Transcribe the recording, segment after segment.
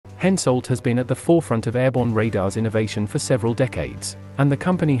HENSOLDT has been at the forefront of airborne radars innovation for several decades, and the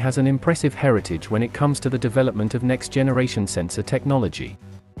company has an impressive heritage when it comes to the development of next-generation sensor technology.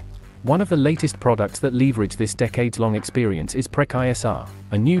 One of the latest products that leverage this decades-long experience is PrecISR,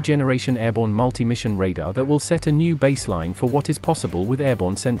 a new generation airborne multi-mission radar that will set a new baseline for what is possible with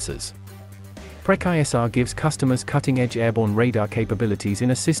airborne sensors. PrecISR gives customers cutting-edge airborne radar capabilities in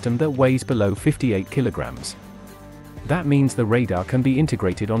a system that weighs below 58 kilograms. That means the radar can be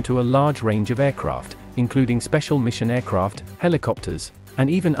integrated onto a large range of aircraft, including special mission aircraft, helicopters,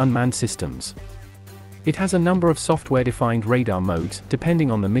 and even unmanned systems. It has a number of software-defined radar modes, depending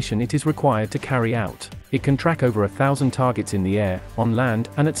on the mission it is required to carry out. It can track over 1,000 targets in the air, on land,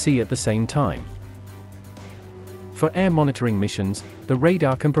 and at sea at the same time. For air monitoring missions, the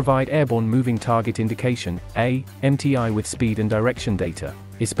radar can provide airborne moving target indication, (MTI) with speed and direction data,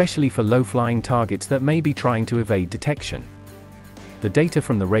 especially for low-flying targets that may be trying to evade detection. The data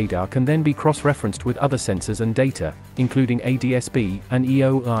from the radar can then be cross-referenced with other sensors and data, including ADS-B and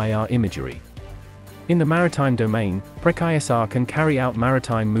EOIR imagery. In the maritime domain, PrecISR can carry out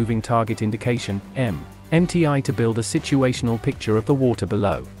maritime moving target indication, MTI, to build a situational picture of the water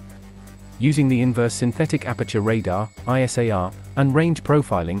below. Using the inverse synthetic aperture radar, ISR, and range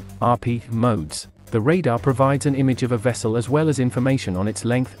profiling, RP, modes, the radar provides an image of a vessel as well as information on its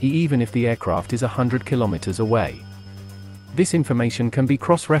length, even if the aircraft is 100 kilometers away. This information can be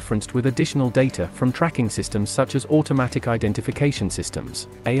cross-referenced with additional data from tracking systems such as automatic identification systems,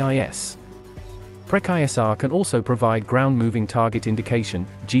 AIS. PrecISR can also provide ground moving target indication,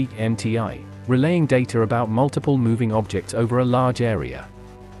 GMTI, relaying data about multiple moving objects over a large area.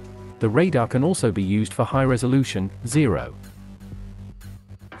 The radar can also be used for high-resolution,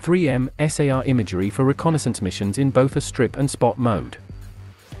 0.3 SAR imagery for reconnaissance missions in both a strip and spot mode.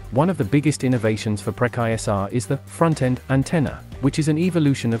 One of the biggest innovations for PrecISR is the front-end antenna, which is an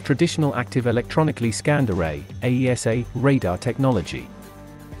evolution of traditional active electronically scanned array (AESA) radar technology.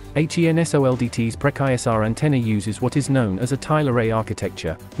 HENSOLDT's PrecISR antenna uses what is known as a tile array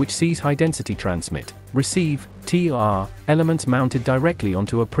architecture, which sees high-density transmit, receive, TR, elements mounted directly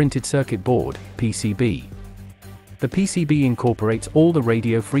onto a printed circuit board, PCB. The PCB incorporates all the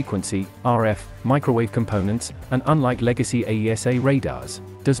radio frequency, RF, microwave components, and unlike legacy AESA radars,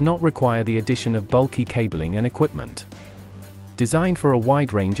 does not require the addition of bulky cabling and equipment. Designed for a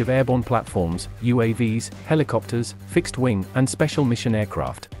wide range of airborne platforms, UAVs, helicopters, fixed-wing, and special mission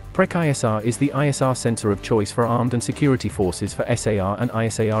aircraft, PrecISR is the ISR sensor of choice for armed and security forces for SAR and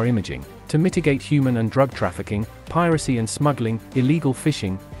ISAR imaging, to mitigate human and drug trafficking, piracy and smuggling, illegal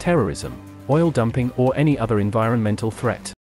fishing, terrorism, oil dumping, or any other environmental threat.